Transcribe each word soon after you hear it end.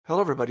Hello,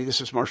 everybody. This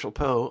is Marshall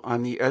Poe.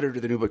 I'm the editor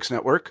of the New Books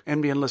Network.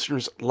 NBN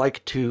listeners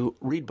like to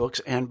read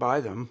books and buy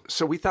them.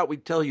 So we thought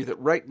we'd tell you that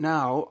right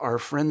now, our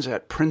friends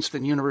at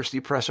Princeton University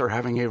Press are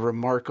having a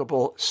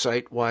remarkable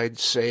site-wide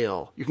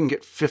sale. You can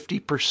get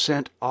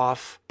 50%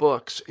 off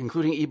books,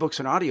 including ebooks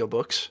and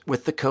audiobooks,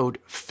 with the code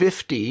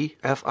 50,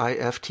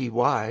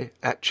 F-I-F-T-Y,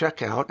 at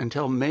checkout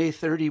until May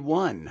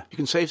 31. You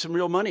can save some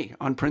real money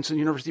on Princeton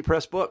University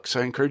Press books.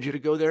 I encourage you to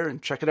go there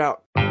and check it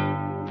out.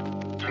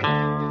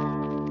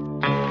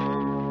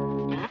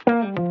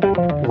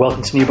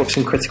 Welcome to New Books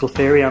in Critical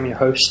Theory. I'm your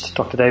host,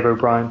 Dr. Dave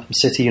O'Brien from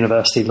City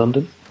University,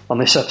 London. On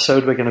this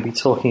episode, we're going to be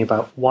talking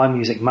about Why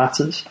Music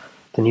Matters,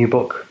 the new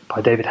book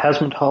by David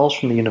Hesmondhalgh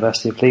from the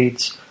University of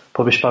Leeds,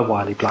 published by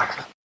Wiley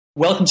Blackwell.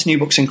 Welcome to New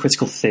Books in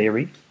Critical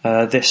Theory.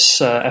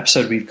 This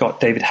episode, we've got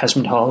David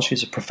Hesmondhalgh,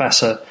 who's a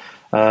professor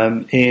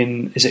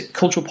in, is it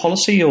cultural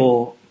policy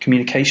or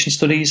communication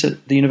studies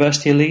at the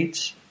University of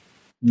Leeds?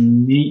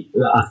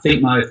 I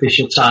think my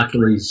official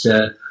title is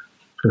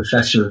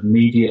Professor of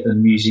Media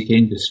and Music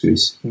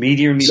Industries.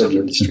 Media and Music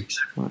Industries,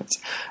 right.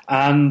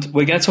 And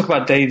we're going to talk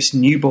about Dave's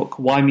new book,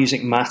 Why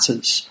Music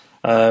Matters,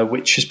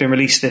 which has been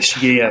released this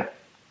year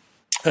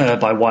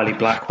by Wiley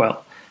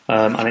Blackwell,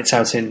 and it's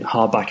out in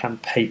hardback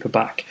and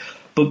paperback.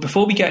 But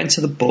before we get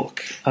into the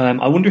book,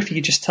 I wonder if you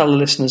could just tell the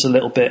listeners a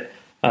little bit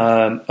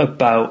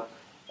about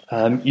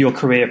your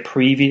career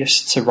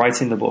previous to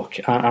writing the book,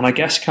 and I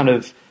guess kind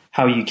of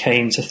how you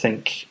came to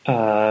think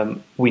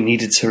we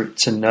needed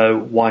to know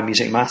why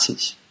music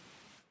matters.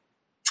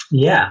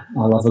 Yeah,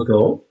 I'll have a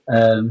go.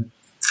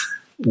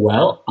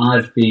 Well,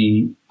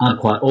 I'm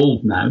quite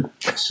old now,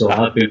 so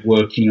I've been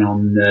working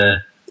on,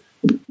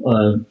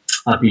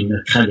 I've been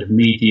a kind of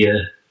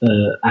media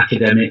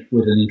academic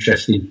with an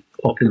interest in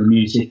popular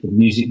music and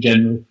music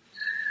generally.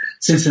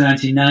 Since the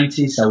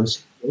 1990s,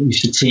 I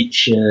used to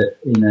teach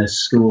in a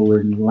school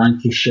in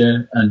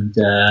Lancashire, and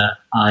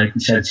I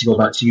decided to go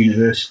back to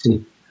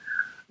university.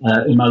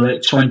 In my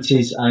late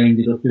 20s, I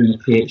ended up doing a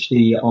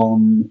PhD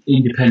on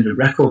independent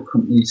record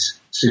companies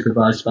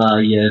supervised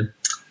by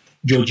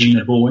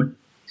Georgina Bowen,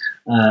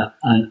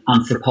 an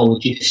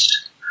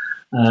anthropologist.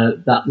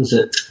 That was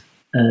at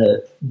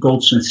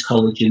Goldsmiths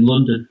College in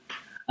London.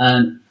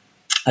 And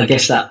I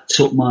guess that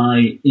took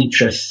my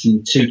interest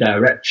in two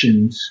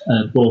directions,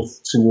 both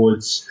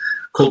towards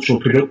cultural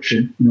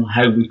production,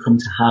 how we come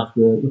to have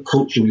the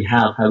culture we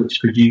have, how it's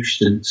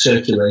produced and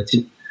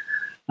circulated.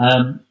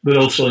 But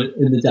also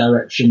in the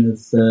direction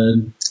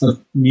of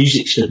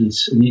music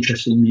studies and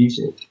interest in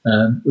music,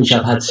 which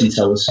I've had since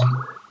I was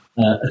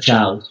a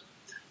child.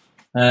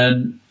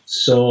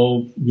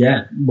 So,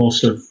 yeah,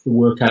 most of the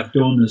work I've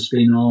done has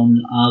been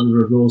on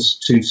either of those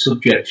two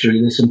subjects,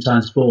 really,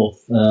 sometimes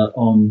both,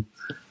 on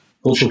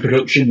cultural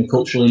production, the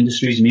cultural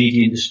industries,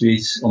 media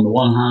industries on the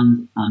one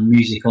hand, and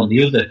music on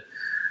the other.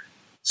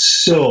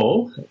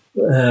 So,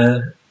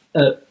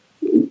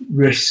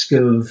 risk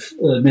of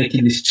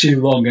making this too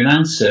long an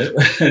answer.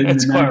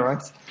 That's quite all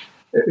right.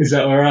 Is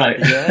that all right?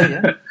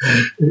 Yeah.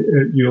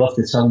 You'll have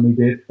to tell me,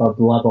 Dave, if I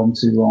blab on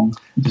too long.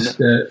 Just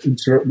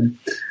interrupt me.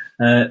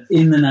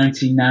 In the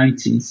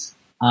 1990s,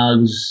 I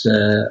was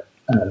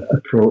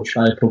approached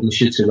by a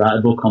publisher to write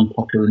a book on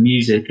popular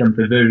music, and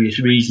for various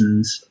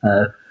reasons,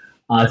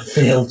 I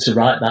failed to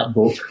write that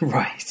book.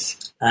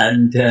 Right.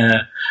 And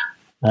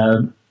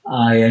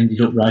I ended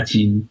up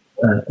writing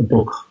a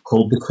book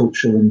called The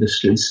Cultural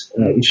Industries,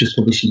 which was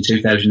published in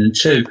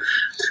 2002.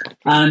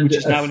 And which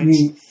is now in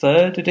its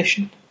third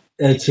edition?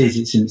 It is,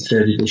 it's in its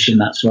third edition,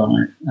 that's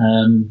right.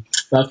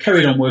 But I've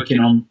carried on working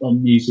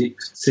on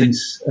music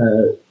since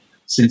the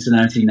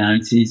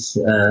 1990s,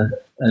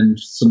 and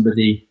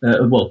somebody,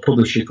 a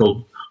publisher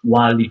called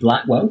Wiley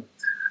Blackwell,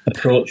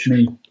 approached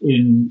me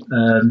in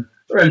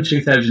around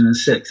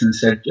 2006 and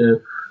said,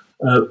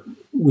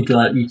 we'd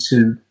like you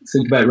to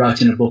think about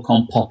writing a book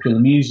on popular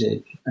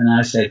music. And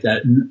I said,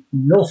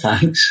 no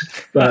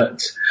thanks,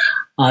 but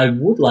I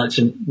would like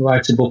to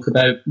write a book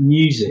about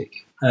music,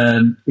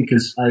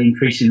 because I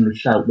increasingly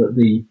felt that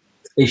the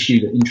issue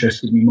that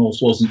interested me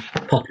most wasn't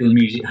popular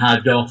music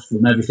hived off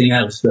from everything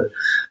else, but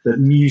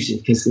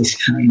music is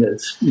this kind of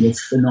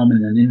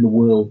phenomenon in the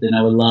world, in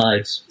our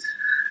lives.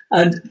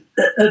 And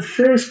at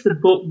first the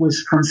book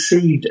was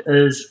conceived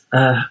as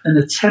an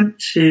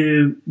attempt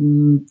to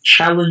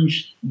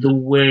challenge the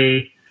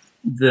way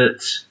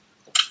that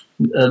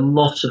a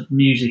lot of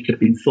music had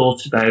been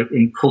thought about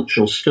in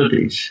cultural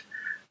studies,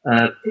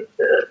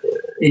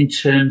 in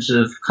terms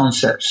of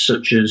concepts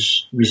such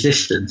as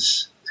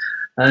resistance.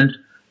 And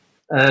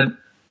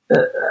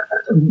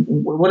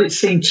what it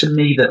seemed to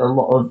me that a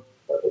lot of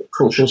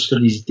cultural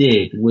studies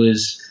did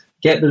was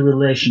get the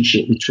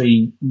relationship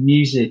between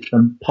music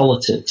and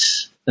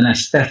politics and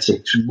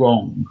aesthetics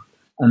wrong,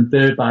 and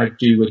thereby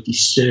do a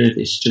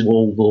disservice to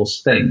all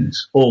those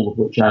things, all of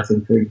which I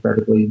think are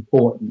incredibly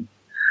important.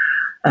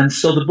 And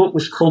so the book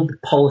was called The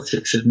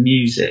Politics of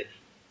Music.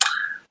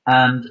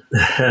 And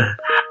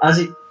as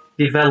it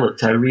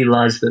developed, I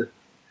realised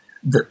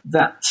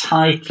that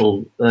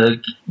title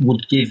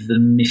would give the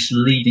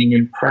misleading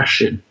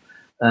impression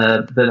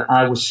that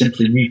I was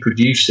simply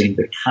reproducing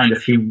the kind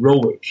of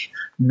heroic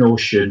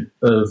notion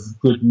of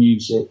good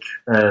music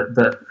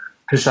that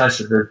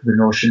precisely the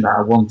notion that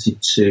I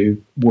wanted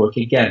to work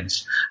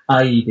against,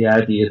 i.e. the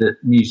idea that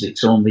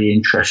music's only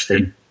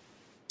interesting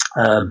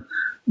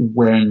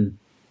when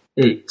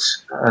it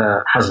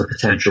has the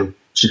potential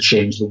to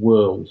change the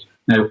world.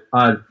 Now,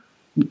 I'm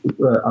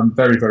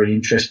very, very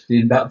interested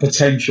in that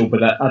potential,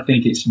 but I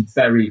think it's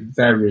very,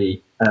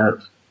 very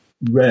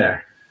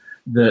rare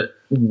that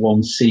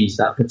one sees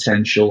that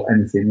potential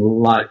anything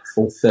like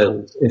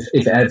fulfilled,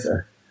 if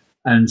ever.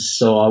 And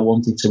so I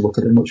wanted to look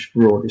at a much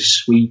broader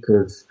sweep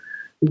of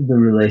the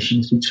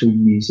relations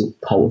between music,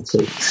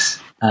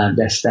 politics, and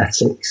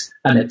aesthetics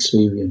and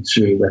experience,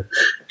 really.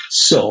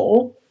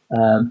 So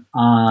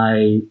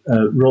I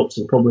wrote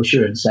to the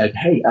publisher and said,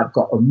 hey, I've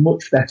got a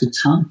much better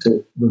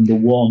title than the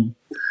one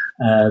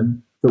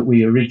that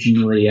we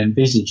originally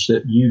envisaged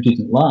that you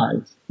didn't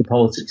like, The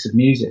Politics of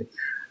Music.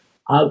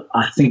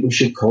 I think we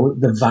should call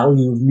it The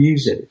Value of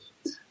Music.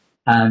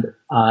 And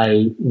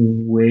I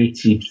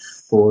waited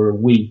for a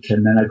week,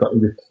 and then I got a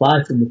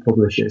reply from the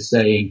publisher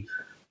saying,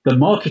 the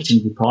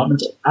marketing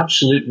department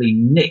absolutely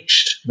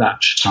nixed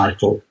that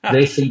title.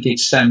 They think it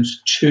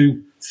sounds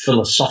too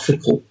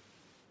philosophical.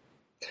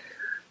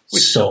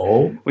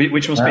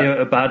 Which must be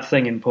a bad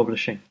thing in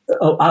publishing.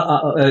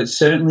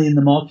 Certainly in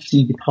the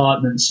marketing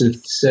departments of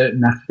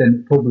certain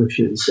academic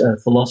publishers,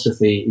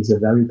 philosophy is a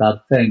very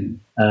bad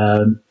thing.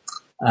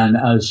 And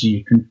as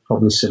you can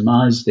probably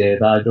surmise,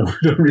 Dave, I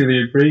don't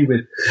really agree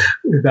with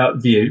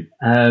that view.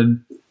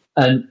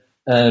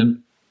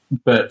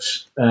 But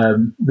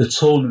the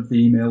tone of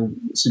the email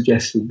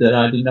suggested that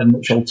I didn't have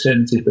much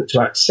alternative but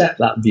to accept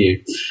that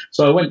view.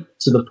 So I went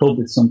to the pub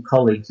with some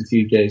colleagues a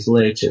few days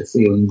later,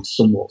 feeling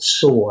somewhat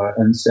sore,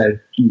 and said,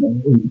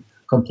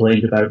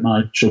 complained about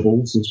my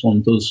troubles, as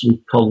one does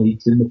with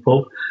colleagues in the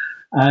pub.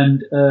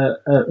 And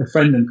a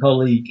friend and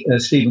colleague,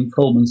 Stephen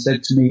Coleman,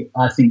 said to me,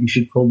 I think you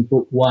should call the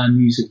book Why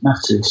Music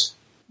Matters.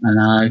 And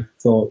I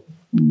thought,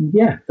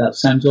 yeah, that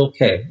sounds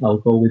okay. I'll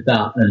go with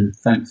that. And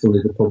thankfully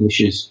the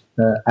publishers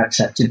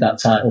accepted that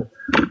title,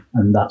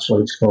 and that's what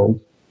it's called.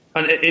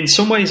 And in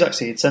some ways,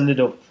 actually, it's ended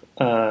up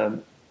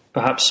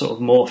perhaps sort of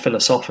more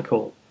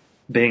philosophical,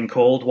 being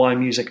called Why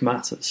Music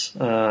Matters,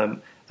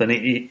 than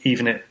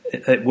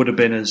it would have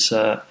been as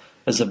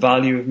the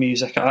value of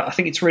music. I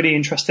think it's really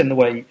interesting the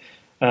way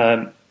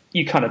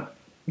you kind of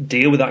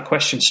deal with that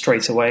question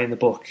straight away in the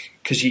book,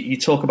 because you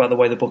talk about the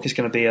way the book is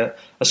going to be a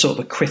sort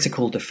of a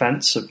critical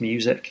defence of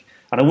music.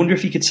 And I wonder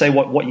if you could say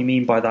what you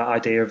mean by that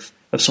idea of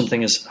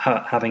something as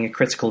having a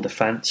critical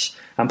defence,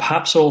 and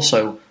perhaps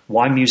also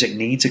why music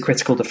needs a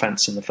critical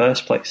defence in the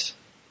first place.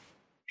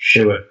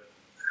 Sure.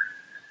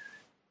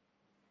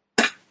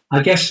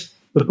 I guess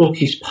the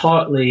book is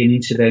partly an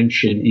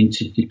intervention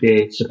into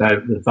debates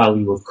about the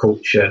value of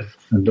culture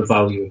and the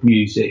value of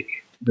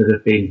music that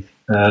have been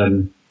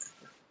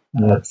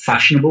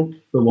fashionable,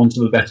 for want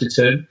of a better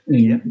term,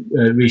 in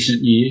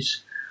recent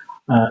years.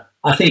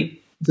 I think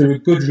there are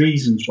good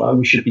reasons why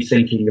we should be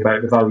thinking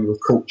about the value of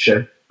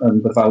culture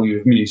and the value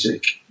of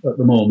music at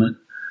the moment.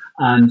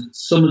 And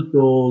some of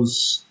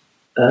those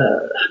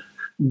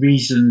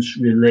reasons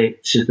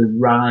relate to the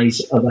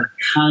rise of a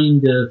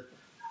kind of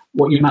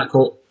what you might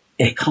call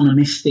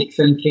economistic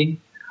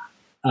thinking,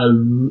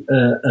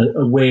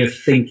 a way of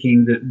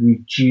thinking that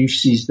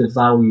reduces the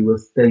value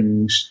of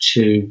things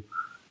to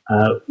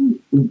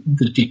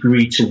the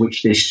degree to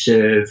which they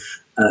serve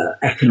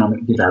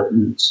economic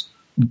development,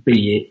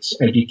 be it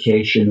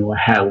education or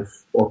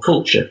health or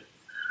culture.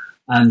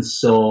 And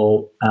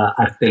so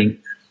I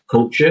think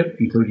culture,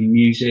 including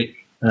music,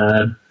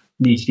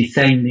 needs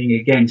defending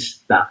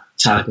against that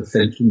type of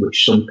thinking,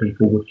 which some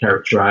people would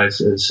characterise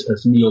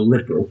as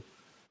neoliberal.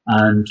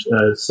 And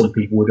some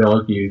people would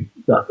argue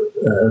that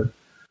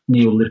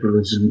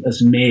neoliberalism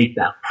has made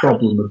that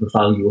problem of the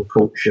value of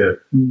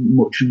culture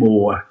much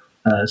more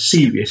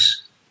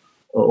serious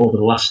over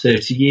the last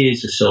 30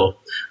 years or so.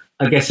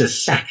 I guess a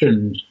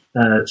second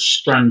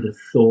strand of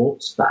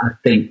thought that I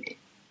think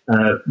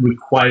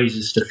requires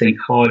us to think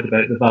hard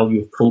about the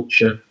value of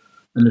culture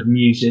and of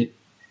music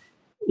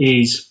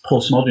is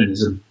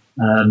postmodernism.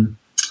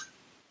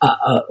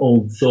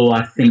 Although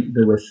I think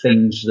there were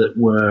things that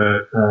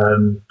were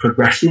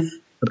progressive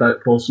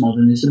about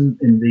postmodernism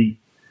in the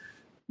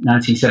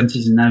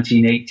 1970s and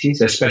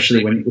 1980s,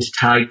 especially when it was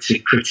tied to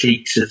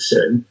critiques of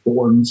certain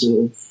forms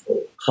of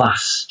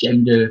class,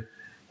 gender,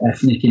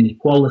 ethnic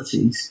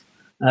inequalities.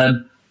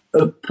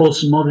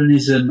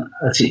 Postmodernism,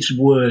 at its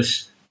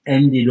worst,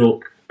 ended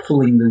up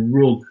pulling the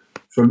rug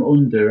from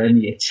under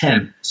any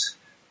attempt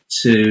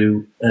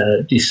to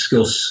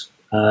discuss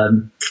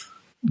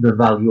the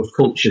value of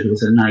culture. There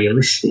was a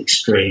nihilistic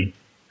strain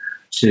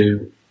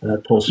to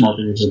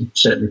postmodernism,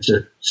 certainly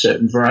to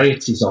certain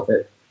varieties of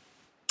it.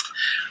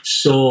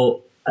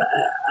 So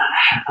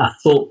I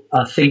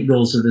think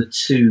those are the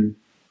two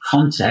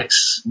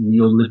contexts,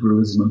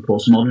 neoliberalism and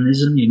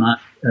postmodernism, you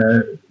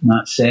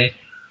might say,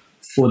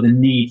 for the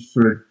need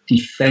for a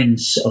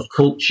defence of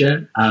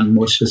culture and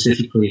more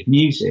specifically of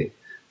music.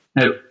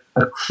 Now,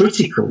 a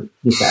critical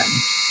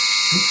defence.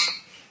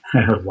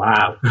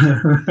 Wow.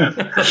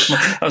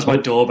 That was my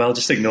doorbell.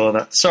 Just ignore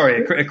that.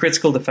 Sorry, a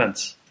critical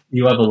defence.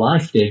 You have a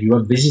life, Dave. You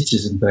have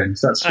visitors and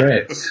things. That's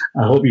great.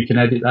 I hope you can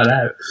edit that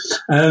out.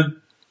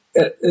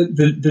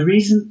 The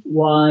reason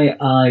why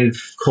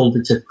I've called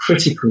it a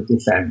critical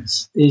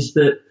defence is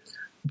that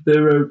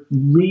there are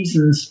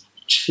reasons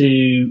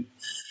to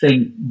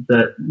think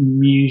that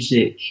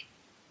music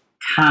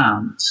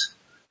can't,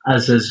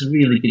 as has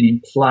really been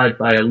implied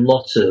by a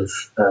lot of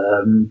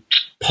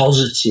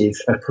positive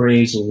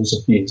appraisals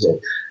of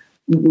music,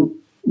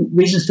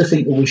 reasons to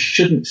think that we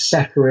shouldn't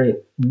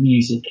separate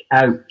music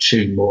out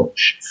too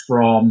much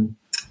from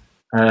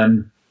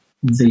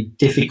the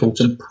difficult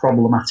and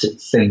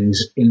problematic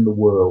things in the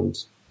world,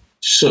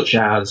 such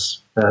as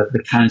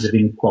the kinds of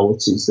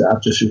inequalities that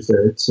I've just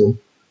referred to,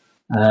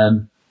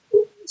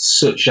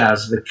 such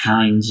as the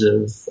kinds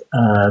of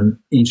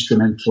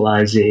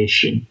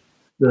instrumentalization,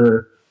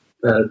 the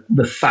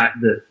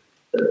fact that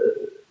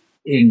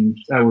in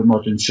our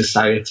modern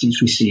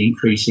societies we see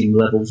increasing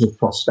levels of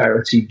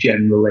prosperity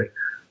generally,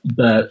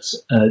 but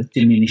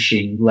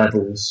diminishing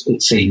levels,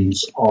 it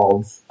seems,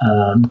 of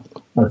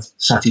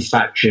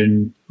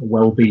satisfaction,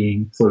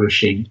 well-being,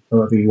 flourishing,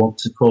 however you want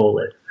to call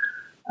it.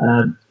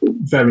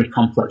 Very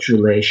complex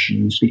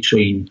relations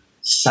between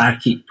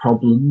psychic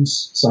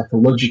problems,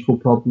 psychological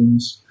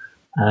problems,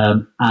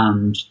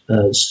 and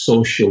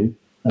social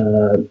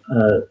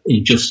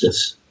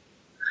injustice.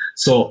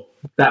 So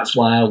that's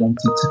why I wanted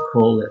to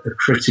call it a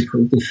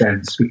critical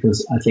defence,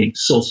 because I think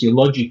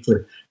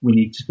sociologically we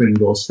need to bring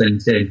those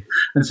things in.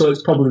 And so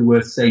it's probably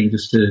worth saying,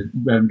 just to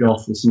round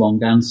off this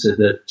long answer,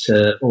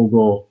 that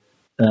although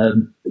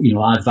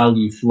I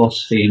value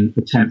philosophy and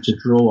attempt to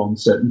draw on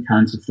certain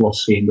kinds of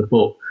philosophy in the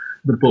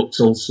book's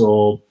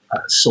also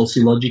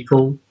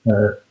sociological.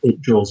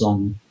 It draws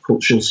on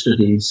cultural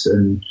studies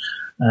and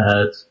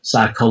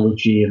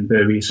psychology and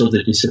various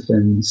other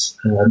disciplines.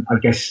 I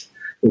guess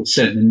it's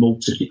certainly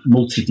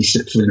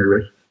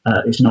multidisciplinary.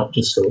 It's not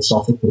just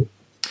philosophical.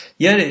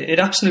 Yeah, it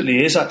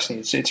absolutely is, actually.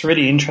 It's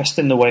really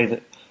interesting the way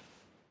that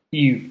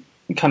you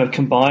kind of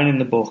combine in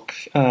the book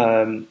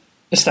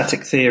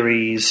aesthetic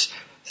theories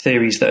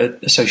that are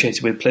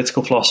associated with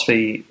political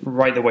philosophy,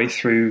 right the way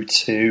through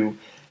to,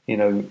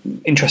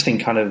 interesting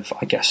kind of,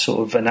 I guess,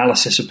 sort of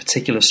analysis of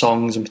particular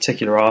songs and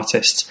particular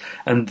artists,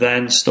 and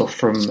then stuff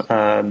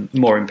from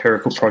more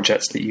empirical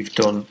projects that you've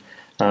done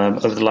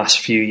over the last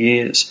few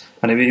years.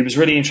 And it was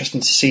really interesting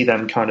to see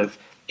them kind of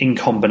in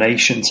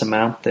combination to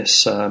mount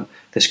this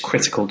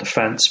critical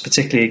defence,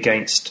 particularly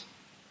against,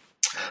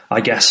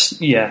 I guess,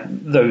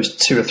 those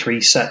two or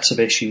three sets of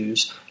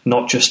issues,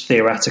 not just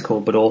theoretical,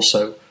 but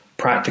also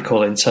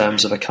practical in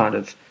terms of a kind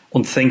of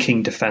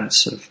unthinking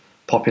defence of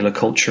popular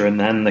culture, and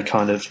then the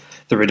kind of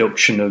the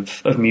reduction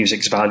of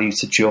music's value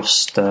to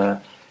just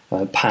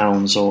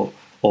pounds or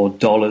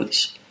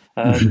dollars.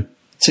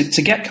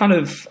 To get kind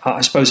of,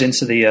 I suppose,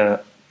 into the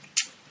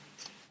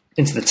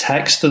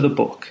text of the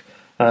book,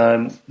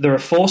 there are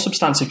 4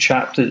 substantive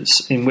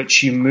chapters in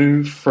which you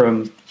move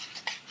from,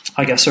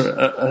 I guess,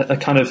 a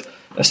kind of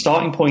a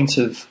starting point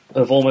of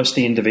almost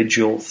the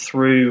individual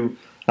through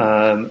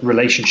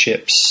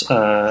relationships,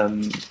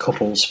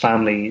 couples,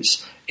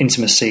 families,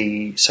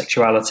 intimacy,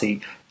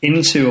 sexuality,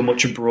 into a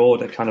much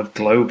broader kind of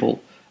global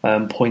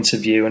point of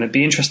view. And it'd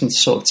be interesting to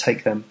sort of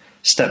take them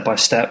step by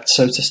step.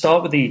 So to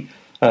start with the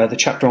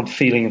chapter on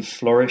feeling and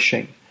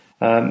flourishing,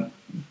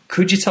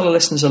 could you tell the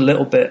listeners a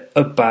little bit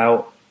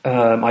about,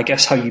 I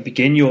guess, how you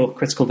begin your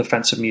critical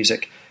defence of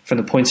music from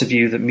the point of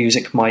view that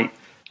music might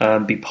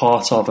be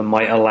part of and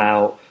might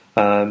allow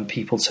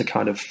people to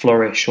kind of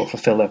flourish or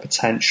fulfil their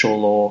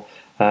potential, or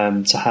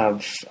to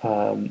have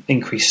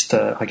increased,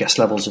 I guess,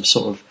 levels of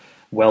sort of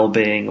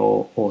well-being,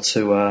 or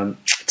to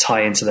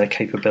tie into their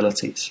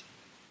capabilities?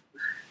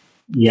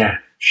 Yeah,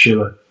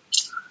 sure.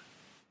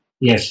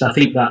 Yes, I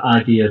think that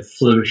idea of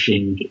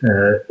flourishing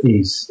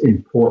is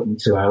important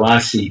to how I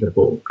see the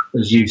book.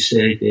 As you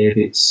say, Dave,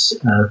 it's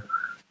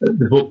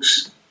the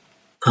book's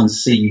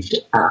conceived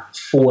at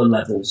 4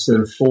 levels.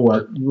 There are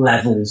 4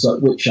 levels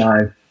at which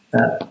I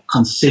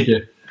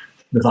consider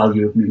the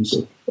value of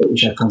music, at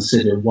which I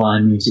consider why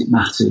music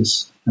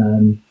matters.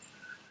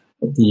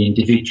 The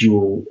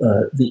individual,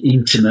 the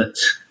intimate,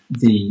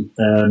 the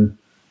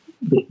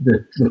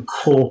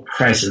core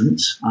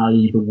present,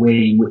 i.e. the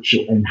way in which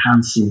it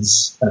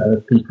enhances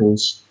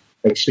people's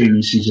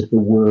experiences of the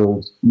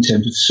world in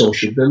terms of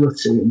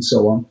sociability and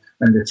so on,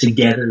 and they're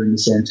together in the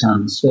same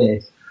time and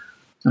space.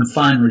 And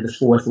finally, the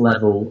 4th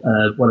level,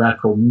 what I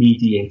call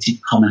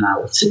mediated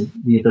commonality,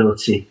 the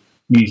ability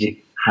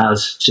music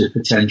has to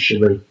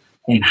potentially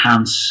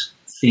enhance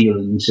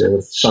feelings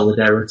of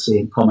solidarity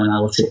and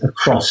commonality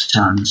across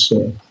time and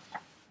space.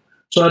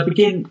 So I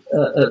begin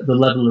at the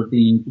level of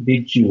the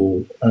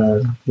individual,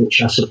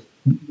 which I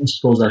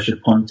suppose I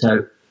should point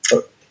out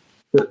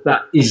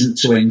that isn't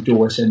to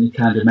endorse any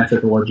kind of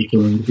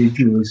methodological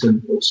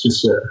individualism. It's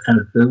just a kind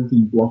of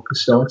building block, a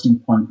starting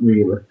point,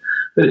 really.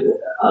 But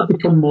I've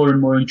become more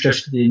and more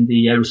interested in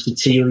the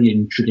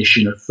Aristotelian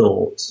tradition of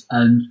thought,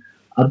 and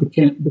I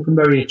become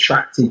very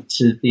attracted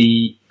to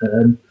the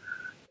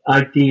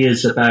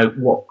ideas about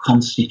what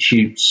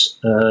constitutes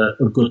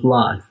a good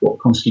life, what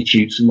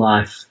constitutes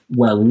life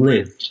well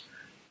lived.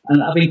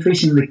 And I've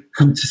increasingly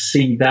come to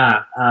see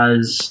that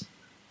as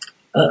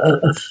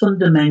a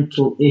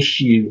fundamental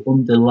issue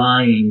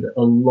underlying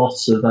a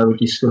lot of our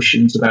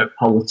discussions about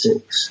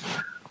politics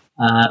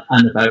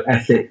and about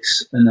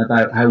ethics and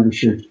about how we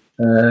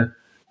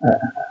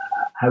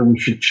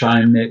should try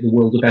and make the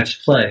world a better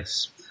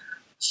place.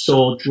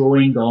 So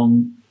drawing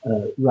on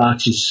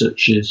writers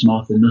such as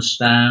Martha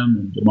Nussbaum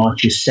and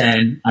Amartya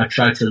Sen, I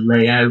try to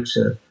lay out,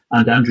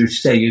 and Andrew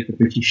Sayre, the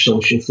British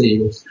social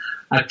theorist,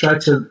 I try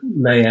to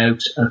lay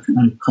out a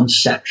kind of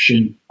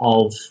conception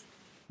of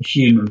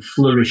human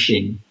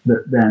flourishing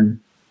that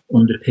then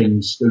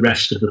underpins the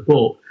rest of the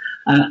book.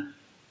 And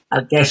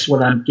I guess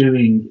what I'm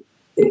doing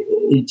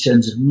in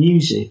terms of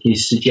music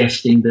is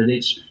suggesting that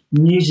it's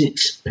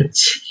music's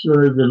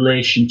particular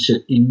relation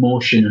to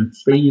emotion and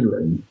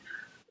feeling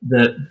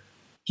that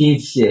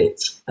gives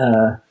it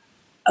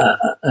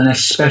an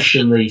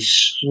especially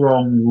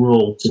strong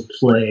role to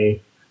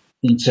play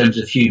in terms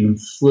of human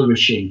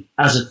flourishing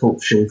as a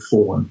cultural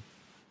form.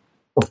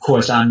 Of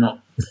course, I'm not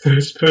the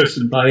first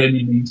person by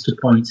any means to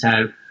point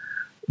out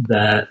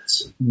that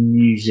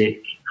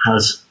music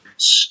has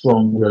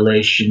strong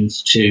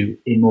relations to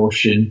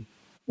emotion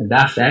and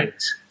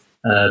affect.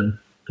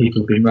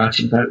 People have been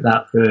writing about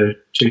that for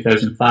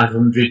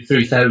 2,500,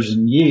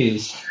 3,000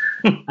 years.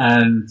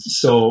 And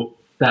so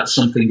that's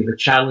something of a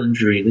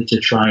challenge, really, to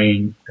try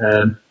and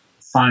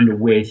find a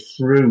way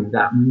through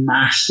that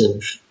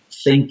massive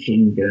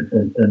thinking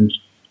and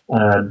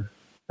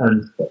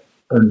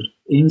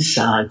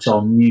insight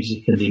on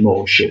music and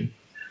emotion.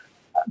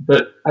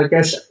 But I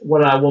guess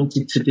what I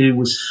wanted to do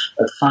was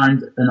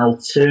find an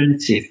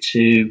alternative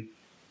to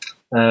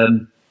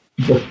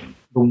the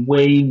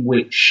way in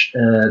which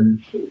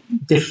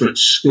different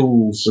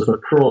schools have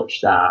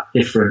approached that,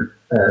 different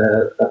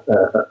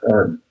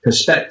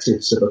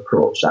perspectives have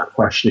approached that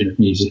question of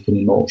music and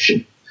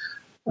emotion.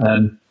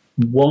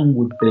 One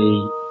would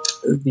be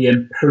the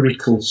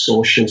empirical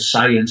social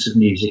science of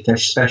music,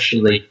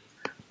 especially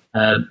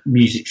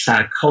music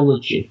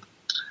psychology,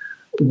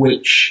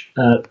 which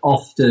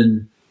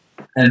often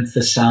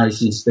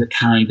emphasizes the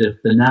kind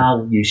of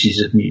banal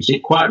uses of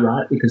music, quite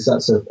right, because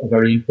that's a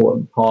very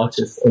important part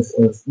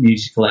of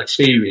musical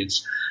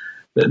experience,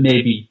 but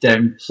maybe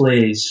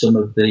downplays some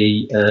of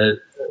the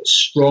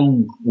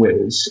strong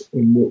ways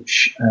in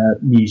which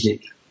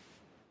music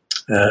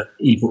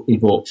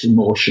evokes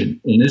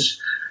emotion in us,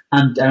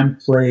 and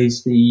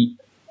downplays the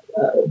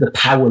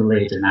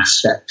power-laden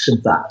aspects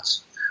of that.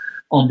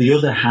 On the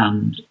other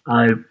hand,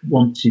 I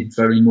wanted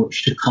very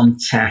much to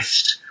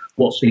contest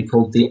what's been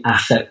called the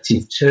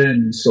affective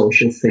turn in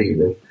social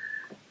theory,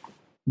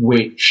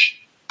 which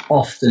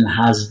often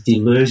has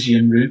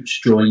Deleuzian roots,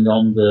 drawing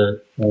on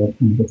the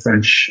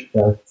French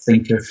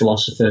thinker,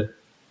 philosopher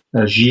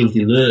Gilles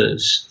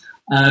Deleuze,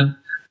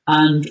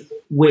 and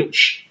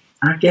which,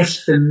 I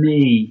guess for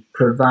me,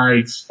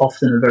 provides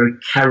often a very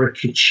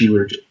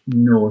caricatured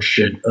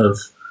notion of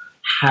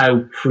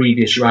how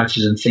previous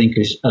writers and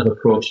thinkers have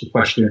approached the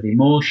question of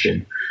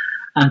emotion,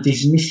 and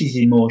dismisses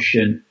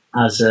emotion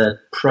as a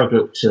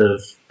product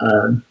of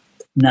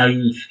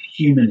naive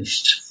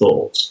humanist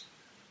thought.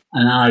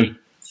 And I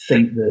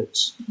think that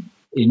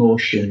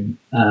emotion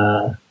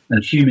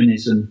and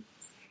humanism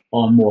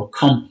are more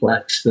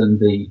complex than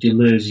the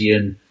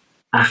Deleuzian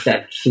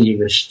affect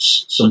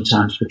theorists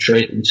sometimes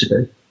portray them to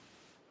be.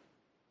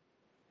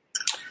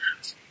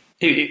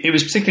 It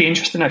was particularly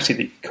interesting, actually,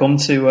 that you come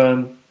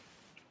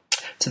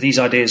to these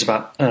ideas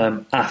about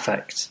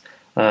affect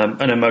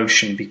and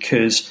emotion,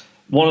 because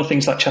one of the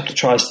things that chapter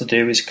tries to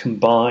do is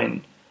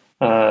combine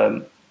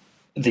the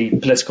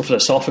political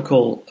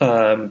philosophical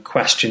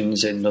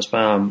questions in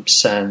Nussbaum,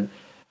 Sen,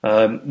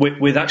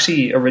 with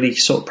actually a really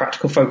sort of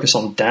practical focus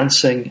on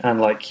dancing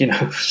and, like, you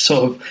know,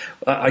 sort of,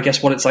 I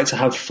guess, what it's like to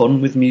have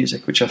fun with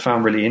music, which I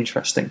found really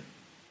interesting.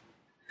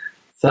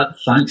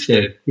 Thanks,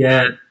 Dave.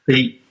 Yeah,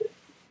 the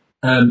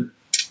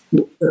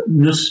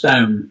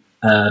Nussbaum,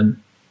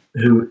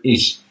 who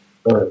is,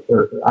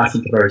 I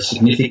think, a very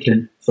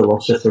significant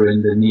philosopher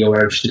in the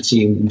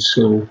Neo-Aristotelian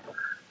school,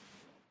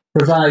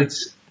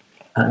 provides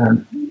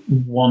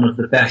one of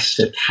the best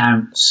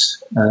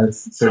accounts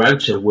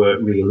throughout her work,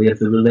 really, of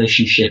the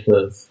relationship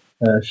of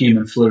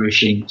human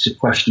flourishing to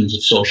questions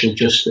of social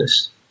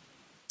justice.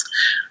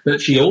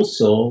 But she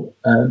also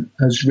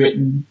has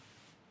written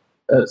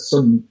at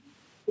some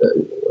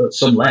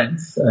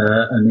length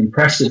and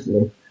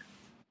impressively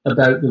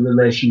about the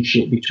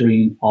relationship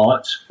between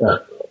art,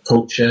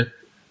 culture,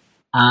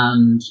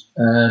 and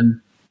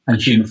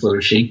human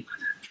flourishing,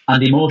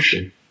 and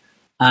emotion.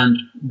 And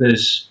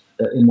there's,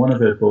 in one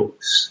of her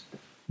books,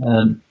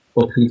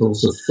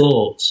 Upheavals of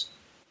Thought,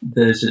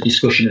 there's a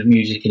discussion of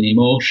music and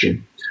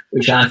emotion,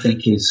 which I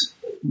think is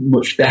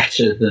much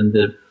better than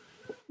the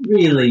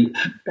really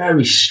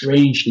very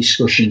strange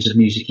discussions of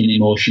music and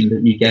emotion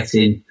that you get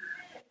in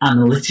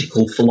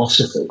analytical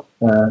philosophy,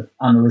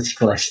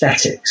 analytical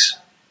aesthetics.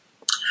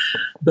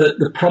 But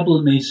the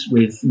problem is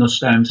with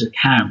Nussbaum's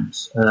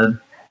account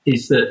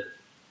is that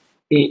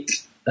it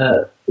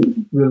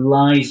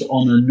relies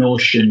on a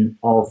notion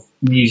of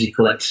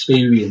musical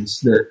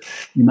experience that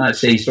you might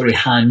say is very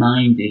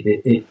high-minded.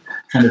 It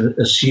kind of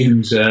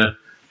assumes a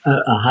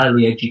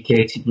highly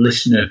educated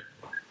listener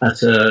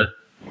at a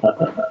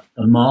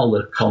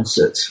Mahler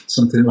concert,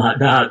 something like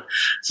that.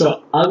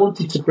 So I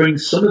wanted to bring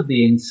some of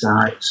the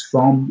insights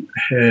from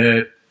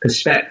her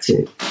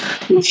perspective,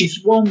 which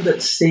is one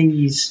that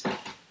sees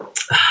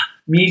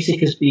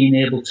music as being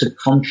able to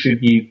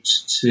contribute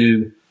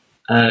to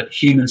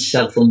human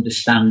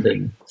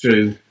self-understanding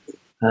through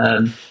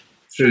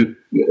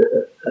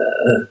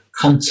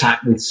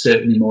contact with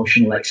certain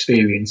emotional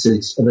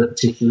experiences of a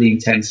particularly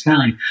intense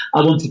kind.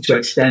 I wanted to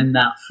extend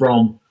that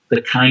from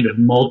the kind of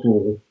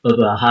model of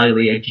a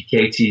highly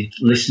educated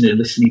listener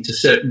listening to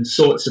certain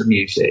sorts of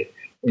music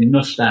in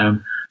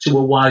Nussbaum to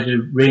a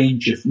wider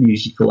range of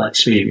musical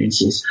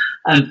experiences.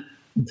 And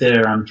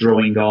there I'm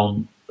drawing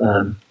on,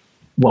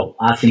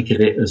 I think of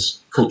it as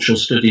cultural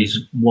studies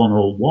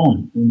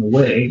 101 in a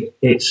way.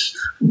 It's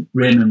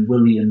Raymond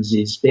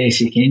Williams'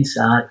 basic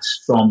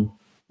insights from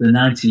the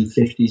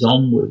 1950s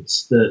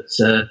onwards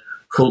that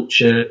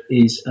culture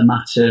is a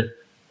matter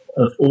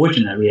of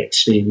ordinary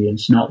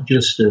experience, not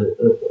just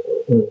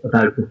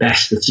about the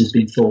best that has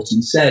been thought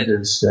and said,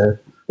 as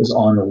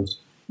Arnold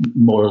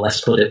more or less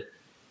put it.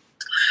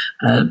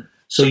 I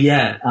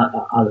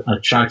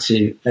try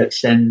to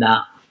extend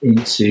that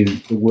into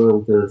the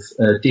world of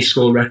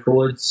disco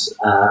records,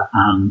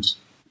 and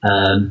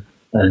I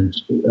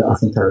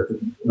think I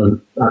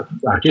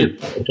do.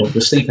 I don't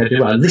just think I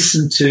do. I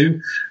attempt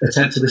to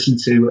listen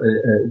to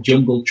a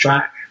jungle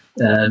track,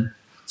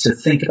 to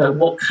think about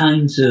what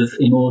kinds of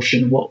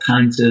emotion, what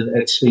kinds of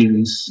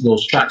experience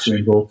those tracks are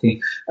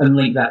invoking, and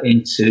link that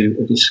into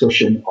a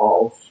discussion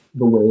of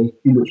the way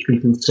in which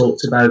people have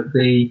talked about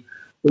the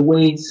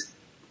ways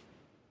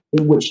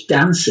in which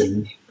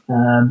dancing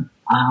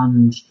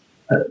and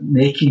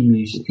making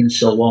music and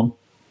so on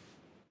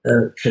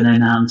can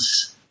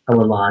enhance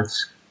our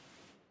lives.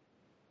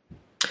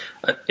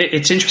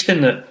 It's interesting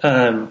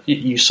that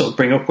you sort of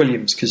bring up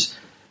Williams, because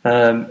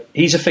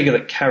he's a figure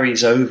that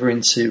carries over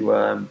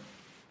into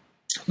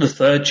the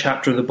third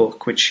chapter of the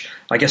book, which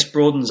I guess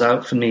broadens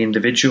out from the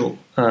individual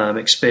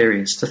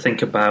experience to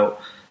think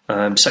about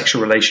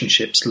sexual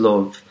relationships,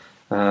 love,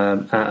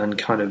 and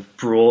kind of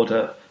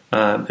broader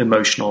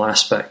emotional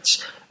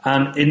aspects.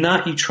 And in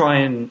that, you try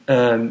and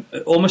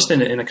almost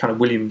in a kind of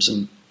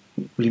Williamsian,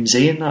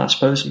 I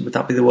suppose, would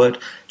that be the word,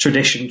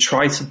 tradition,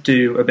 try to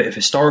do a bit of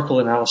historical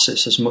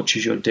analysis as much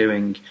as you're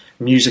doing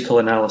musical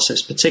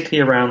analysis,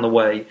 particularly around the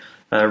way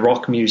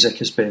rock music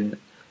has been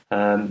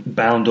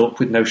bound up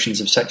with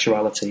notions of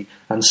sexuality,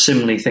 and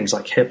similarly things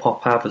like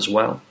hip-hop have as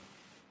well.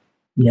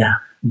 Yeah,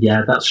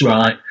 that's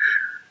right.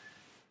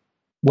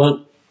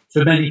 Well,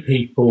 for many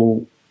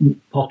people,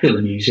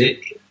 popular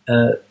music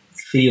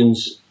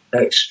feels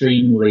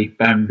extremely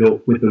bound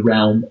up with the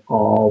realm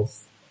of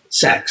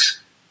sex.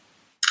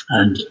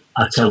 And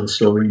I tell the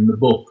story in the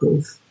book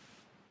of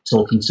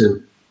talking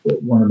to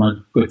one of my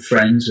good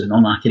friends, a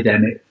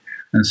non-academic,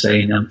 and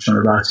saying I'm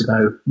trying to write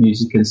about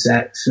music and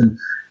sex, and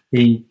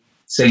he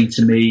saying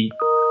to me,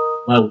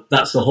 well,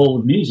 that's the whole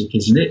of music,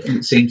 isn't it? And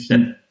it seemed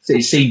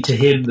to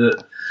him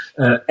that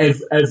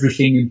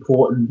everything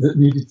important that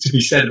needed to be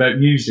said about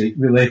music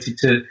related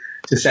to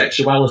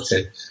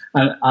sexuality.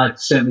 And I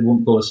certainly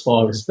wouldn't go as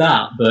far as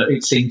that, but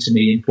it seemed to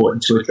me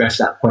important to address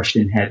that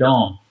question head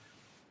on.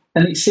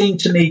 And it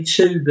seemed to me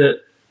too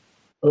that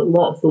a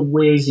lot of the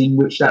ways in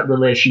which that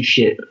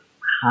relationship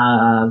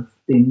have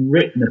been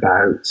written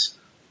about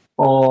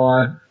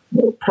are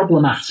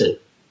problematic.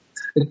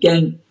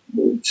 Again,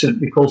 to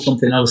recall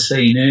something I was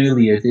saying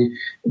earlier,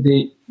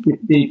 they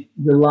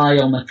rely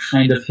on a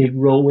kind of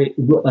heroic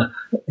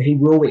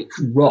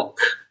rock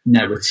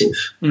narrative.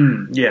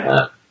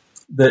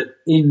 That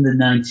in the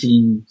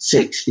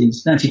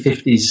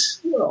 1950s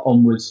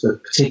onwards,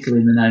 but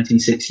particularly in the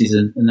 1960s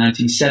and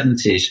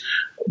 1970s,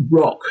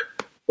 rock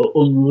of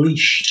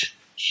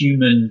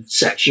human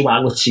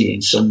sexuality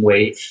in some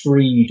way. It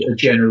freed a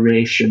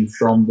generation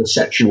from the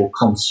sexual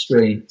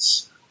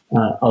constraints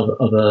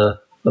of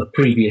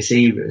previous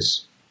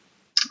eras.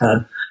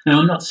 Now,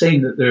 I'm not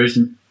saying that there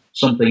isn't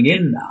something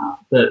in that,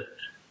 but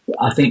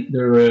I think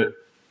there are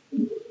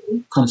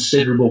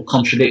considerable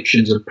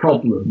contradictions and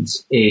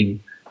problems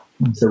in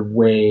the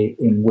way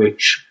in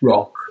which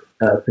rock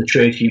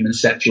portrayed human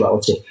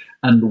sexuality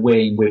and the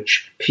way in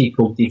which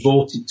people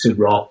devoted to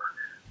rock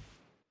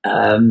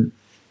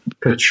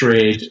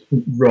portrayed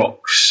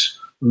rock's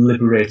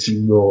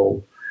liberating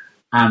role.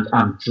 And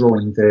I'm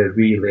drawing there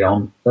really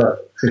on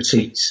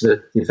critiques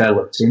that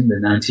developed in the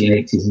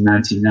 1980s and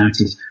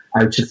 1990s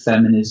out of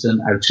feminism,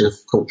 out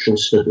of cultural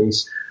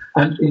studies.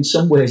 And in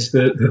some ways,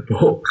 the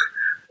book,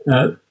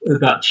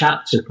 that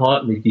chapter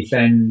partly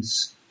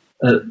defends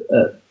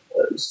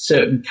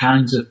certain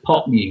kinds of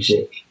pop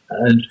music.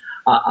 And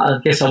I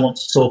guess I want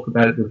to talk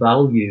about the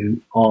value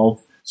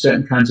of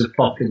certain kinds of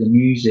popular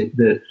music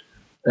that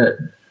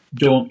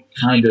don't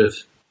kind of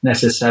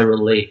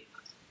necessarily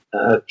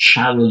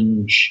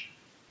challenge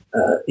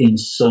in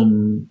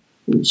some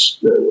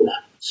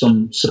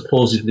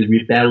supposedly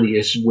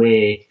rebellious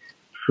way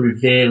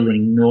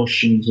prevailing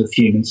notions of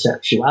human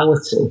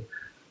sexuality,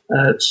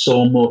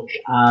 so much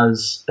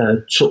as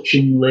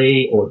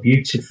touchingly or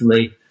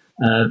beautifully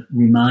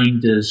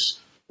remind us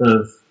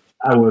of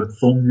our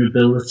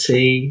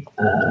vulnerability,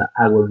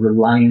 our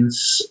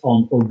reliance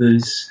on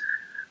others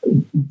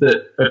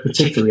that are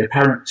particularly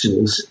apparent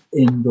to us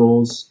in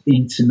those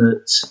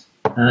intimate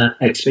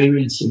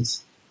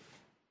experiences.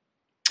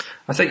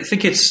 I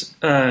think it's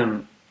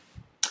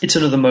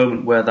another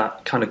moment where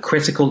that kind of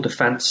critical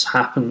defence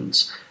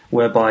happens,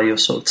 whereby you're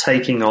sort of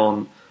taking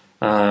on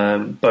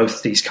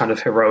both these kind of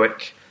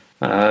heroic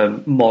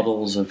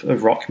models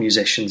of rock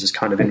musicians as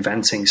kind of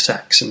inventing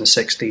sex in the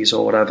 60s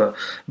or whatever,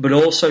 but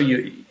also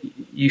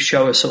you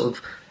show a sort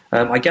of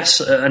I guess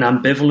an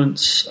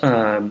ambivalence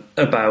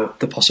about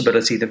the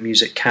possibility that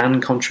music can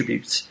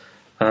contribute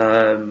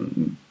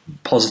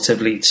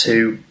positively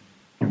to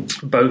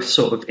both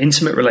sort of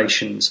intimate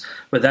relations,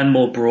 but then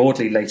more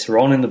broadly later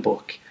on in the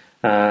book,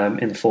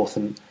 in the fourth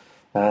and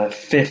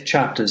fifth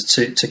chapters,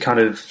 to kind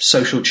of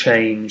social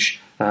change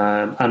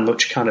and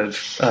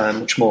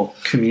much more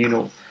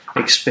communal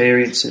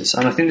experiences.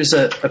 And I think there's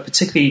a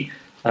particularly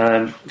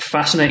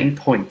fascinating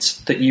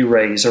point that you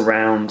raise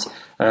around,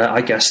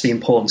 I guess, the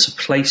importance of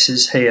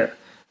places here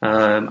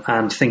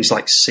and things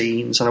like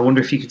scenes. And I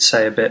wonder if you could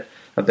say a bit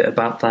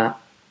about that.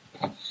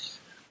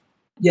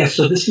 Yeah,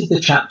 so this is the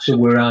chapter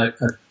where I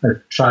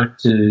tried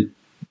to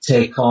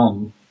take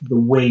on the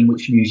way in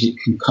which music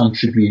can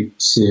contribute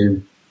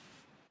to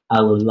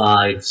our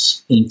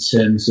lives in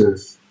terms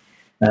of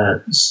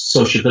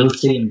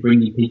sociability and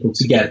bringing people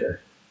together.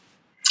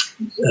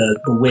 The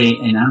way it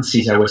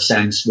enhances our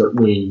sense that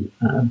we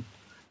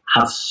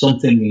have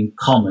something in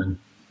common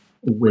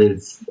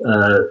with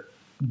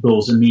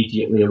those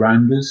immediately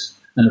around us,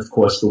 and of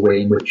course the way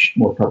in which,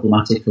 more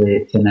problematically,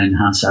 it can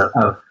enhance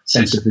our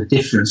sense of the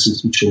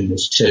differences between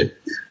us too.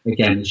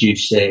 Again, as you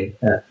say,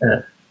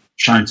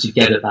 trying to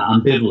get at that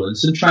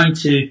ambivalence and trying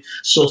to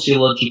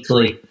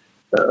sociologically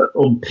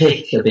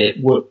unpick a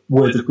bit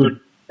where the good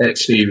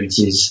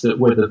experiences, that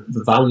where the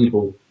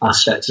valuable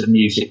aspects of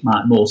music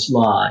might most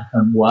lie,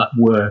 and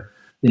where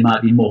they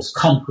might be most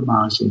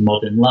compromised in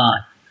modern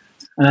life.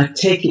 And I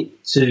take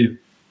it to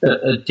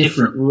a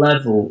different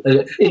level.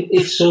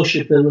 If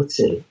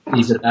sociability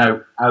is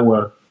about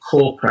our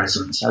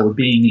co-presence, our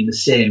being in the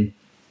same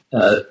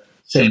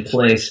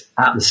place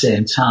at the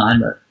same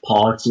time, at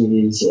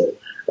parties,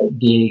 at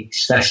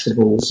gigs,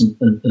 festivals,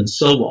 and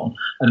so on,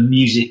 and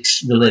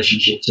music's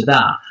relationship to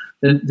that,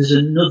 then there's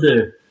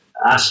another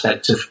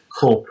aspect of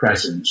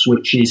co-presence,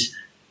 which is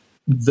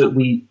that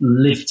we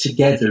live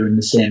together in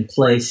the same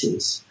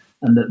places,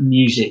 and that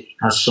music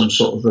has some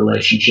sort of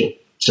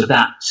relationship to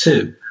that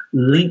too,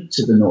 linked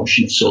to the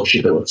notion of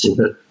sociability,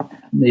 but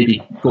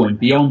maybe going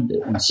beyond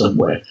it in some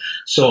way.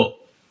 So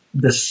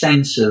the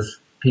sense of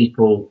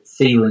people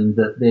feeling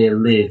that they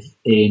live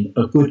in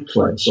a good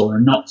place or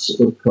a not so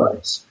good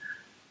place,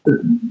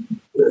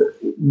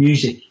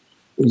 music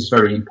is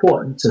very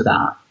important to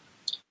that.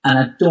 And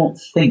I don't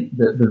think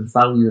that the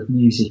value of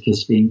music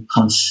has been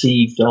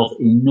conceived of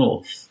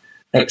enough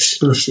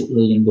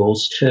explicitly in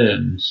those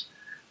terms.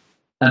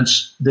 And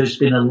there's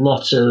been a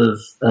lot of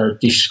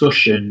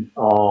discussion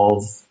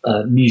of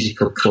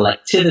musical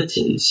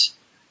collectivities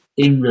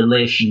in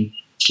relation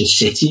to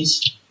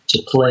cities,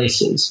 to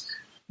places,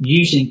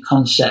 using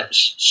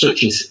concepts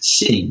such as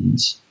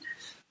scenes.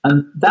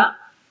 And that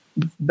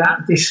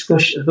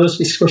discussion, those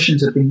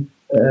discussions have been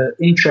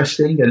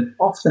interesting and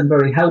often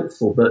very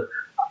helpful, but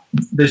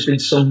there's been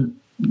some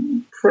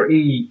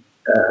pretty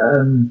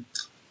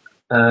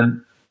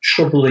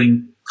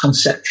troubling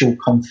conceptual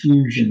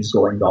confusions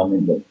going on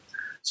in them.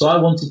 So I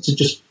wanted to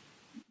just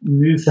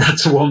move that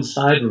to one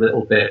side a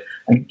little bit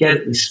and get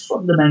at this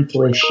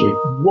fundamental issue.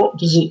 What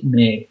does it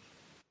make?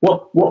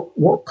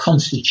 What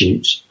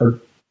constitutes a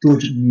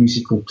good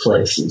musical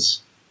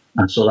places?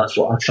 And so that's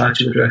what I try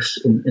to address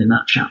in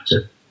that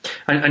chapter.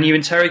 And you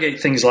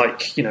interrogate things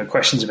like,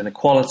 questions of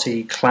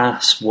inequality,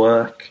 class,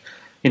 work.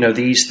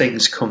 These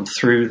things come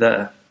through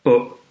there.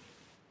 But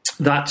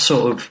that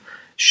sort of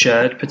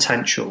shared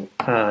potential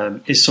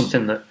is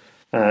something that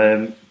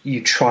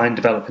you try and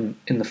develop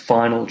in the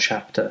final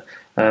chapter.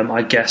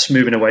 I guess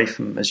moving away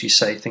from, as you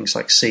say, things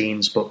like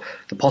scenes, but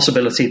the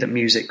possibility that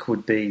music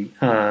would be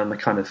a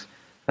kind of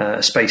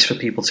a space for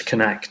people to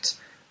connect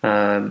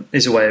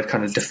is a way of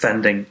kind of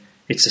defending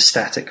its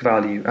aesthetic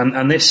value.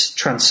 And this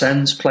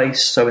transcends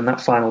place. So in that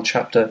final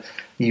chapter,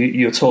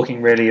 you're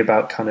talking really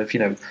about kind of,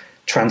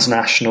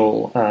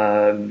 transnational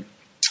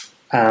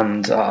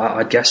and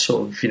I guess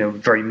sort of,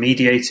 very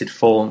mediated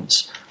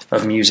forms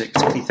of music,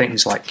 particularly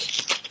things like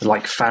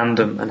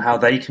fandom and how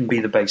they can be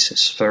the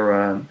basis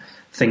for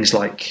things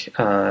like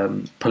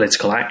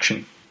political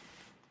action.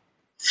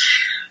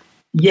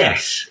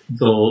 Yes,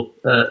 though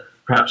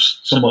perhaps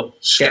somewhat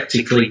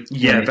sceptically.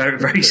 Yeah, very,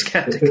 very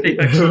sceptically.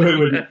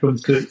 When it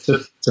comes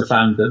to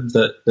fandom,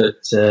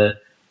 that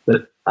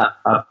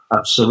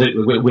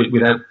absolutely,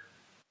 without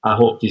I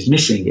hoped is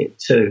missing it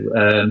too.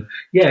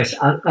 Yes,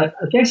 I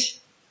guess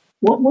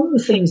one of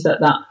the things that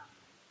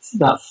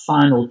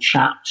final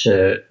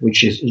chapter,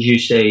 which is, as you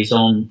say, is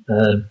on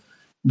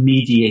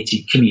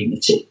mediated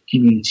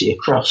community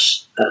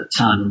across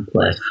time and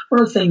place.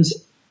 One of the things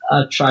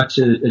I try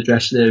to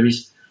address there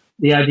is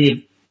the idea of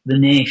the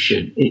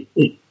nation.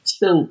 It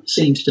still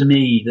seems to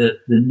me that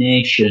the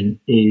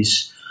nation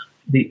is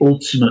the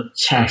ultimate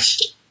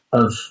test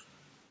of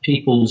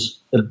people's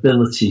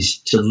abilities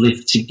to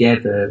live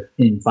together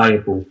in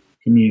viable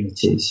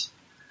communities.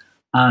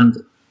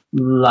 And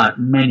like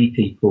many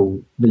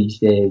people these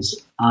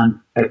days,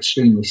 I'm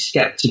extremely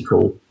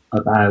sceptical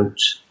about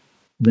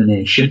the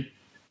nation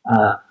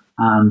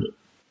and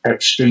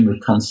extremely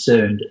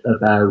concerned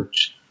about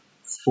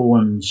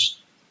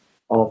forms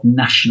of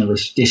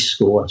nationalist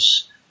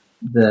discourse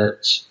that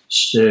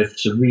serve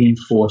to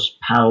reinforce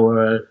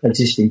power,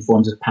 existing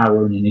forms of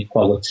power and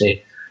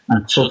inequality,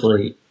 and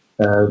totally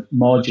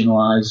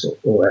marginalise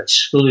or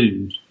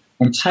exclude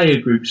entire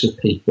groups of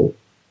people.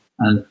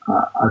 And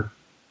a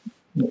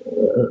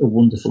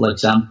wonderful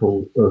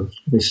example of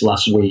this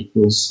last week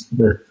was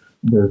the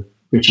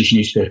British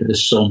newspaper The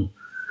Sun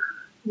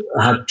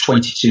had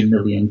 22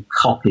 million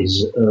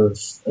copies of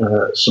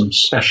some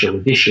special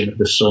edition of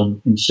The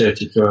Sun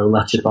inserted through our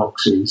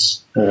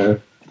letterboxes,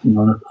 an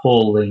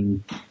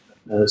appalling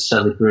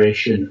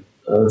celebration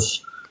of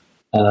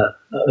a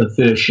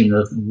version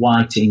of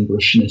white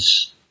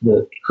Englishness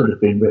that could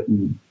have been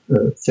written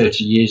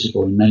 30 years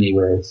ago in many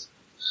ways.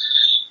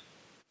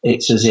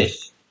 It's as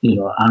if,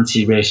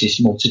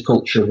 anti-racist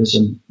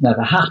multiculturalism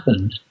never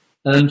happened.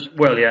 And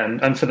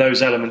for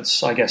those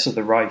elements, I guess, of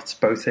the right,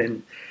 both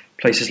in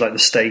places like the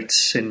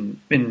States,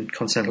 in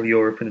continental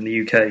Europe and in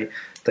the UK,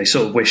 they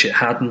sort of wish it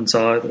hadn't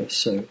either.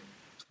 So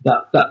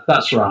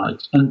that's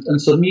right.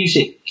 And so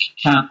music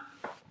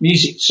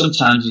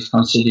sometimes is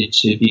considered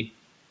to be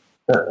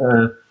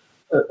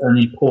an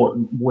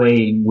important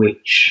way in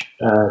which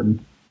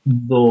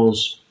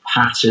those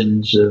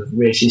patterns of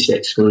racist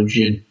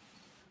exclusion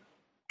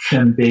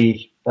can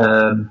be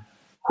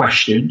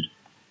questioned,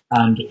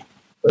 and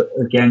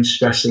again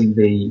stressing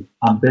the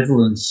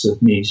ambivalence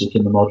of music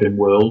in the modern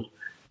world.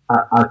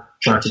 I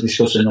tried to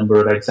discuss a number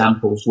of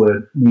examples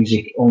where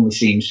music only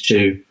seems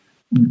to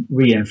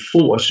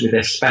reinforce with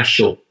a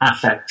special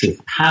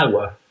affective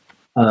power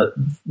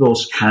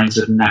those kinds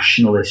of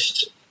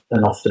nationalist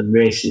and often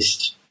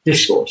racist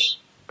discourse.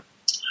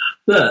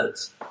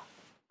 But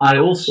I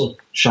also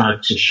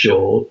tried to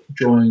show,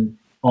 drawing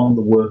on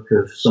the work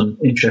of some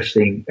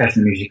interesting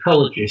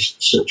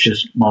ethnomusicologists such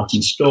as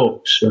Martin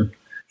Stokes from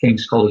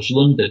King's College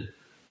London,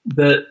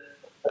 that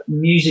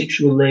music's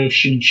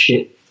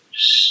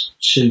relationships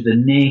to the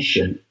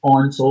nation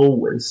aren't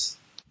always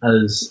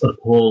as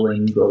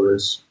appalling or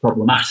as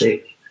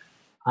problematic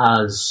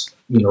as,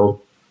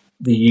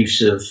 the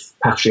use of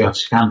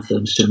patriotic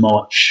anthems to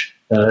march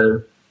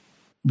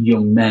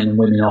young men and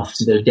women off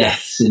to their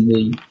deaths in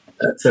the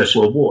First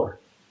World War.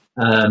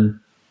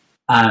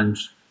 And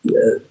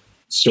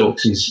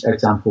Stokes'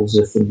 examples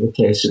are from the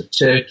case of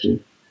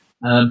Turkey.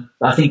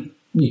 I think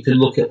you can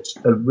look at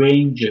a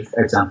range of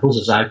examples,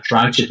 as I've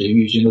tried to do,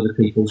 using other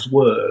people's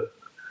work,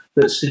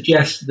 that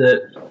suggest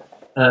that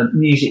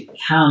music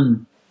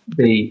can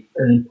be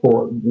an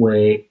important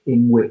way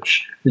in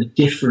which the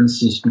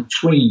differences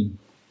between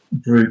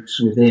groups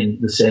within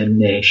the same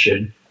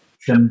nation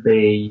can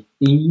be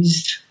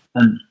eased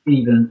and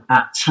even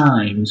at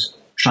times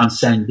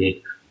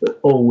transcended, but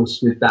always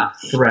with that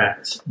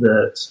threat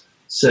that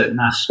certain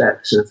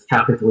aspects of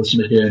capitalist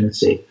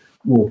modernity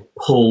will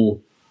pull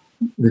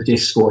the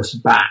discourse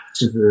back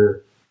to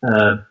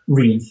the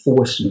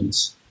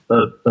reinforcement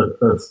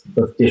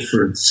of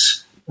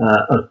difference,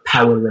 of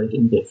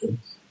power-laden difference.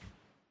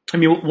 I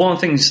mean, one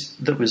of the things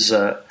that was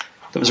a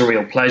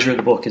real pleasure in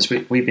the book is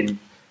we've been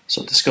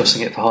sort of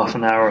discussing it for half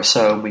an hour or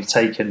so, and we've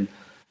taken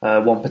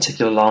one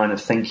particular line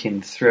of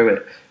thinking through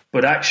it.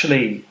 But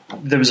actually,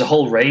 there was a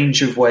whole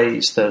range of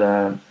ways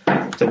that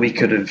we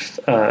could have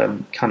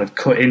kind of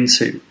cut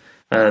into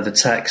the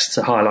text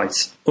to highlight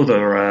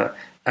other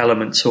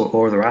elements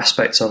or other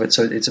aspects of it.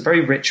 So it's a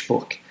very rich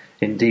book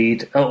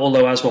indeed,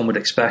 although as one would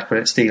expect, when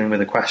it's dealing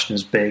with a question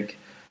as big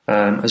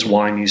as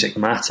why music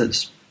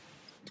matters.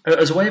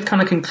 As a way of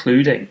kind of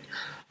concluding,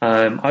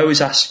 I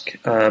always ask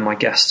my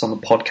guests on the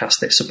podcast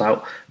this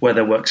about where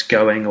their work's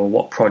going or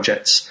what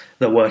projects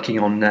they're working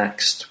on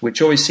next,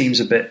 which always seems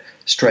a bit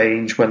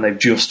strange when they've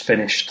just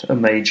finished a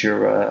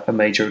major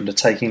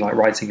undertaking like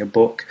writing a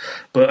book.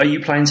 But are you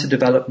planning to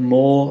develop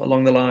more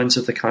along the lines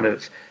of the kind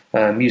of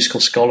musical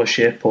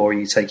scholarship, or are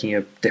you taking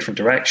a different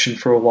direction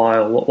for a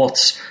while?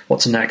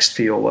 What's next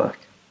for your work?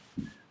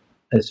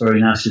 It's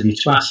very nice of you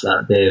to ask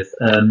that, Dave.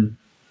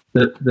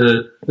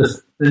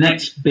 The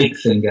next big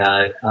thing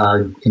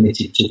I'm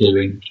committed to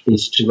doing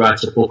is to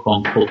write a book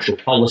on cultural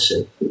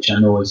policy, which I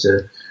know is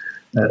a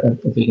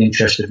big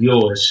interest of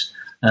yours,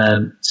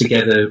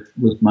 together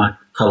with my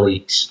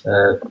colleagues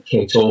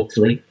Kate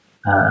Oakley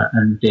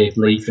and Dave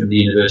Lee from the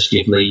University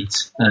of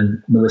Leeds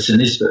and Melissa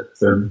Nisbet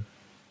from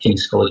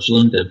King's College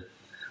London.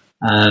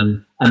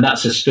 And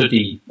that's a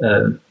study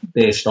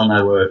based on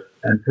our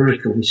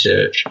empirical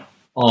research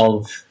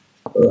of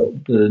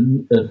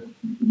the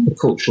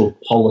cultural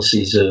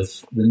policies of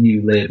the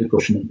new Labour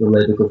government, the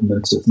Labour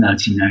government of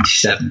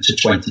 1997 to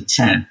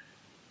 2010.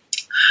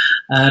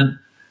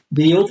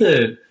 The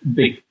other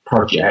big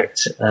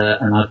project,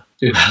 and I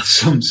do have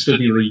some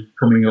study leave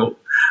coming up,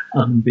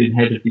 I've been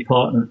head of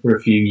department for a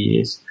few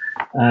years.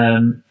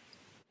 The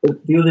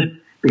other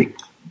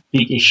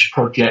big-ish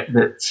project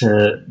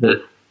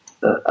that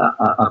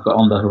I've got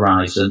on the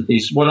horizon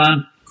is what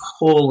I'm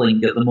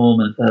calling at the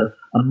moment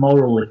a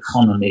moral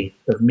economy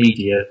of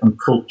media and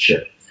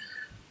culture.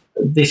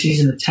 This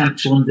is an attempt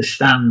to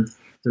understand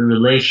the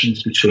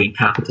relations between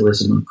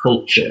capitalism and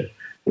culture,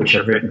 which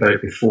I've written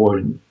about before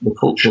in the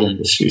cultural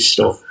industry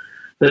stuff,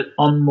 but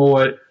on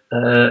more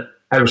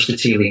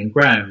Aristotelian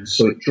grounds.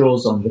 So it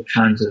draws on the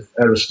kinds of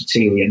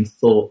Aristotelian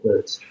thought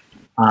that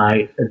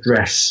I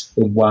address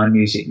in Why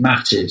Music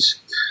Matters,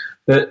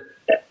 but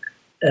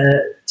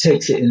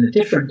takes it in a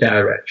different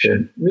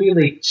direction,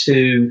 really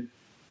to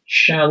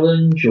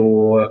challenge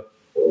or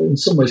in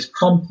some ways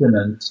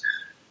complement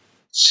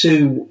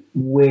two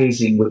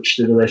ways in which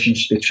the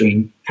relationship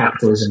between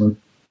capitalism and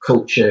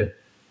culture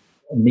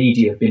and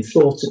media have been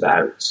thought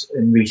about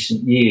in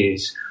recent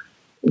years.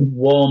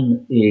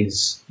 One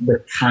is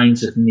the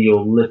kinds of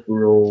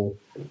neoliberal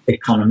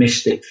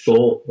economistic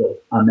thought that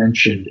I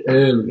mentioned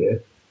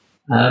earlier,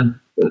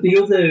 but the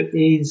other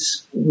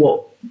is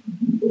what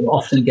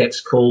often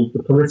gets called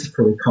the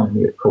political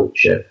economy of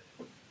culture,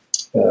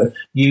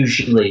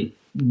 usually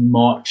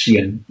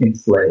Marxian in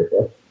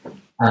flavour.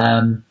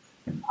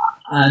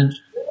 And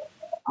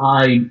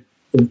I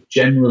have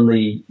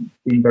generally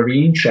been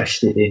very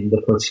interested in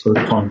the political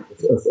economy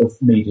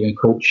of media and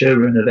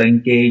culture, and have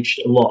engaged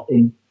a lot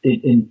in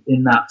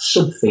that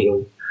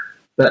subfield.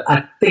 But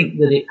I think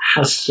that it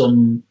has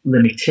some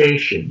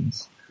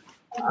limitations,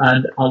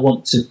 and I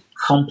want to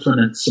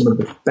complement some of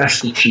the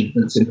best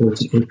achievements in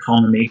political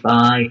economy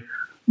by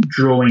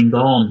drawing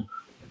on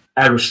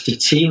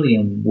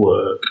Aristotelian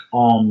work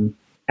on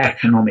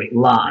economic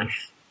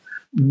life,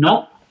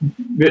 not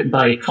written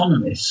by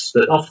economists,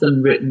 but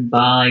often written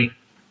by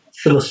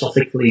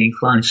philosophically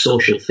inclined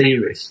social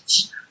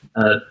theorists,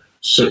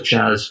 such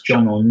as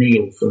John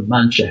O'Neill from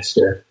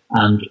Manchester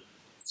and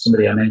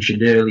somebody I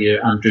mentioned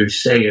earlier, Andrew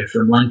Sayer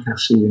from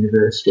Lancaster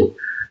University,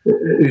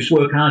 whose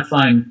work I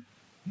find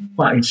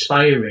quite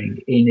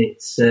inspiring in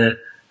its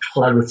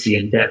clarity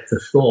and depth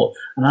of thought.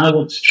 And I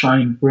want to try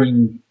and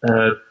bring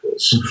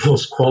some of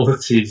those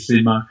qualities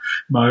in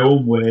my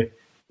own way.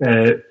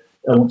 I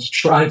want to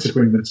try to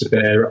bring them to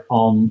bear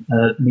on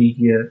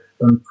media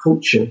and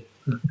culture,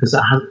 because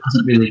that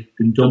hasn't really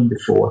been done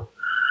before.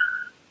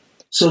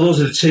 So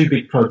those are the two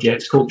big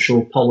projects,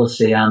 cultural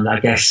policy and, I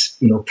guess,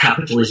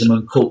 capitalism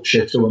and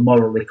culture through a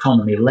moral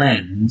economy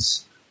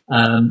lens.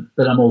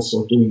 But I'm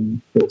also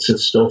doing bits of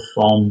stuff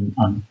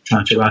I'm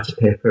trying to write a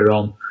paper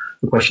on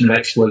the question of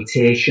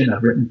exploitation.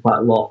 I've written quite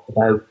a lot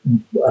about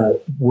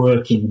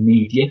work in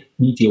the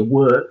media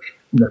work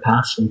in the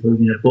past,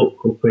 including a book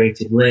called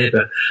Creative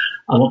Labour.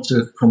 I want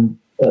to come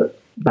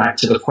back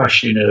to the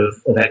question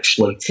of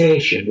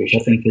exploitation, which I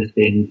think has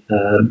been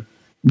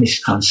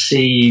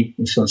misconceived,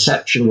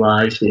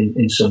 misconceptualized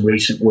in some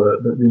recent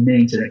work, but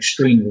remains an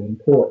extremely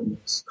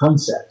important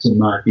concept in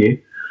my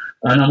view.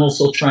 And I'm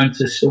also trying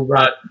to still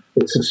write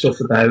bits of stuff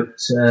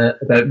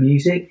about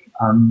music.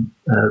 I'm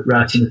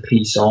writing a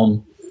piece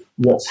on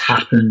what's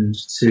happened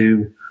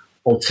to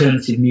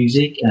alternative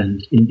music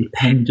and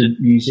independent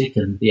music,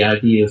 and the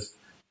idea of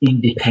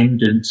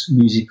independent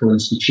musical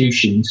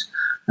institutions,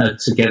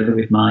 together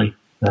with my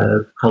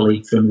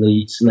colleague from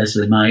Leeds,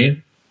 Leslie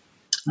Meyer.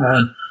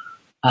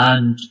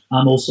 And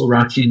I'm also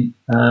writing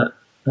a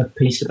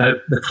piece about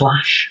The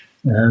Clash.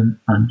 And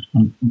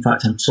in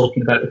fact, I'm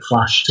talking about The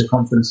Clash to a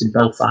conference in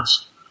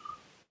Belfast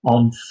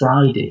on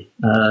Friday,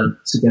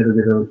 together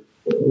with a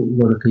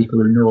lot of people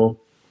who know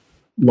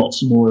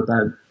lots more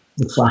about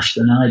The Clash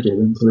than I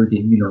do,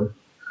 including,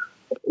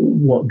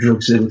 what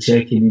drugs they were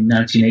taking in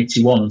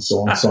 1981 and so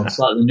on. So I'm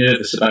slightly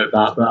nervous about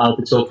that, but I'll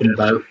be talking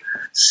about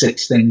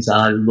 6 things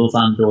I love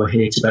and or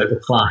hate about The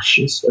Clash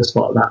as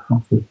part of that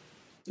conference.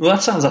 Well,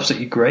 that sounds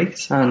absolutely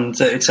great, and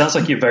it sounds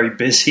like you're very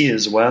busy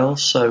as well.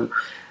 So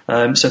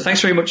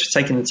thanks very much for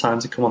taking the time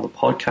to come on the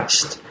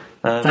podcast.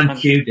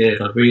 Thank you, Dave.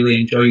 I've really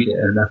enjoyed it,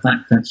 and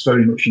thanks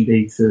very much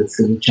indeed for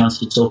the chance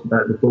to talk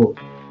about the book.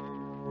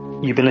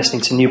 You've been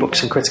listening to New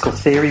Books in Critical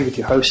Theory with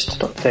your host,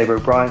 Dr. Dave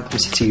O'Brien from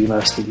City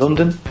University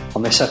London.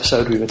 On this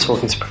episode, we were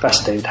talking to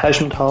Professor David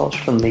Hejmondhalgh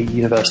from the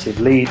University of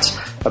Leeds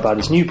about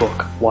his new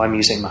book, Why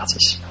Music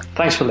Matters.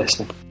 Thanks for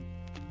listening.